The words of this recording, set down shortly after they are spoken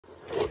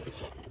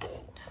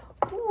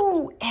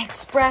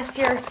Express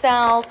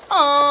yourself.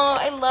 Oh,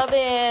 I love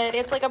it.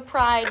 It's like a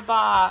pride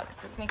box.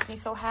 This makes me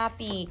so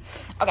happy.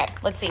 Okay,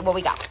 let's see what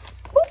we got.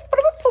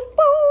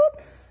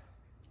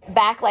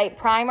 Backlight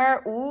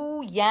primer.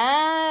 Ooh,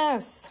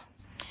 yes.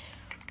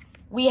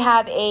 We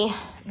have a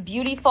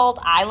Beauty Fault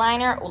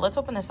eyeliner. Oh, let's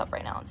open this up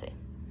right now and see.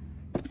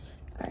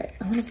 All right,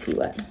 I want to see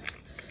what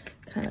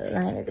kind of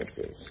liner this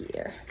is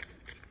here.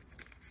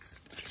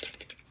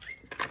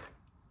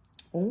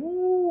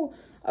 Ooh,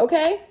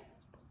 okay.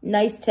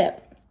 Nice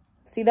tip.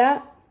 See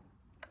that?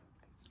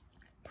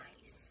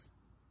 Nice.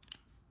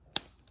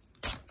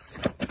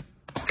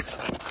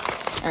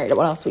 All right,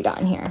 what else we got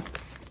in here?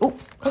 Ooh.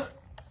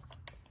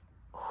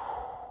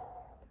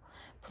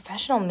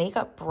 Professional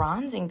makeup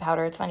bronzing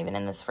powder. It's not even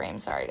in this frame.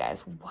 Sorry,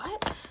 guys.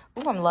 What?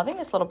 Ooh, I'm loving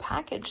this little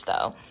package,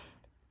 though.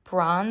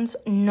 Bronze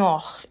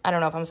Noix. I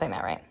don't know if I'm saying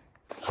that right.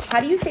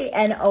 How do you say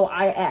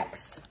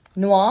N-O-I-X?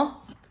 Noix?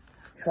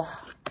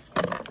 Noix.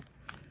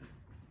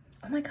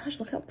 Oh my gosh,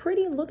 look how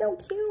pretty. Look how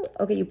cute.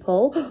 Okay, you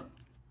pull.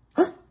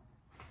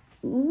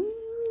 Ooh,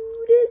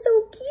 they're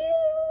so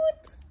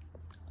cute.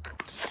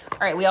 All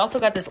right, we also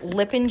got this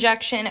lip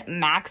injection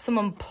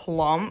maximum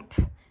plump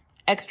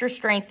extra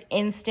strength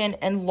instant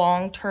and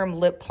long-term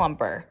lip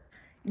plumper.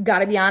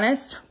 Gotta be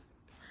honest,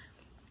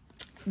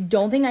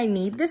 don't think I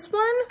need this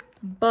one,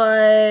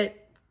 but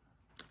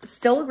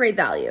still a great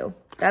value.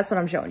 That's what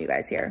I'm showing you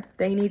guys here,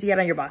 that you need to get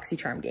on your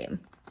BoxyCharm game.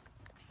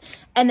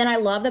 And then I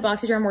love that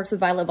BoxyCharm works with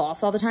Violet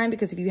Voss all the time,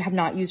 because if you have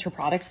not used her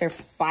products, they're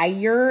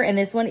fire. And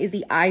this one is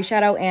the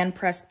eyeshadow and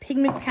pressed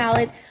pigment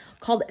palette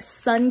called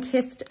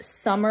Sun-Kissed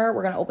Summer.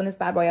 We're gonna open this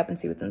bad boy up and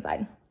see what's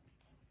inside.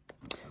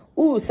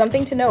 Ooh,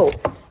 something to note.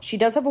 She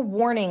does have a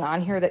warning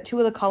on here that 2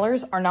 of the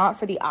colors are not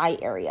for the eye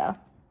area.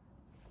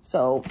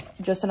 So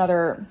just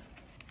another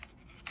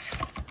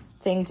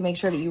thing to make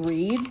sure that you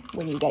read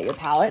when you get your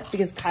palettes,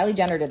 because Kylie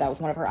Jenner did that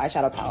with one of her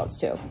eyeshadow palettes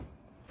too.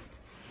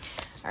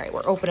 All right,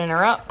 we're opening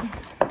her up.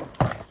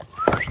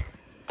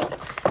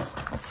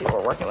 Let's see what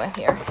we're working with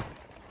here.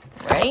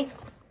 Ready?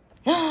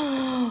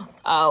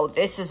 Oh,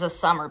 this is a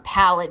summer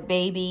palette,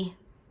 baby.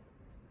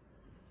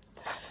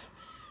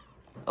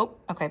 Oh,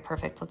 okay,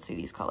 perfect. Let's see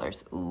these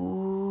colors.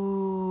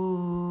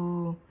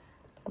 Ooh,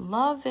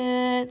 love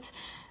it.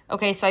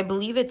 Okay, so I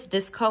believe it's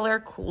this color,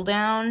 Cool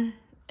Down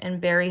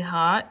and Berry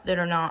Hot, that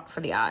are not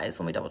for the eyes.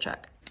 Let me double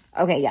check.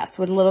 Okay, yes,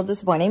 but a little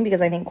disappointing,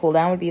 because I think Cool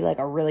Down would be like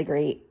a really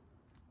great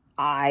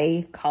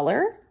eye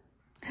color,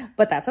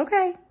 but that's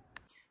okay.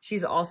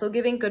 She's also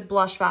giving good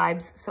blush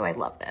vibes, so I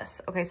love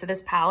this. Okay, so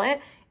this palette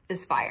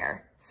is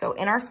fire. So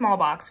in our small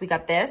box, we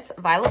got this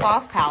Violet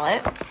Voss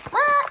palette.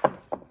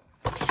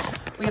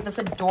 We got this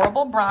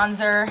adorable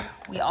bronzer.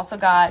 We also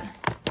got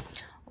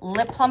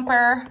lip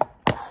plumper,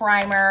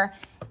 primer,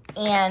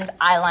 and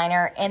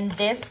eyeliner. And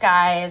this,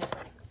 guys,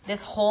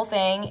 this whole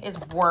thing is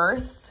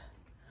worth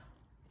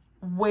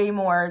way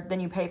more than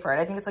you pay for it.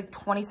 I think it's like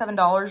 $27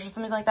 or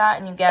something like that.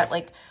 And you get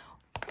like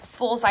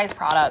full-size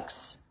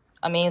products.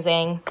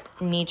 Amazing.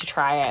 Need to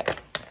try it.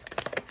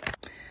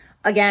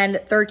 Again,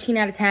 13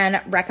 out of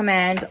 10,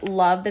 recommend.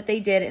 Love that they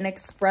did an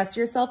Express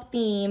Yourself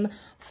theme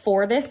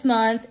for this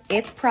month.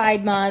 It's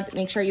Pride Month.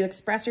 Make sure you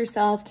express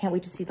yourself. Can't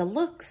wait to see the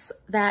looks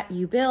that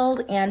you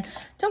build. And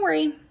don't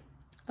worry,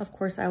 of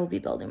course, I will be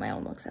building my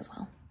own looks as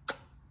well.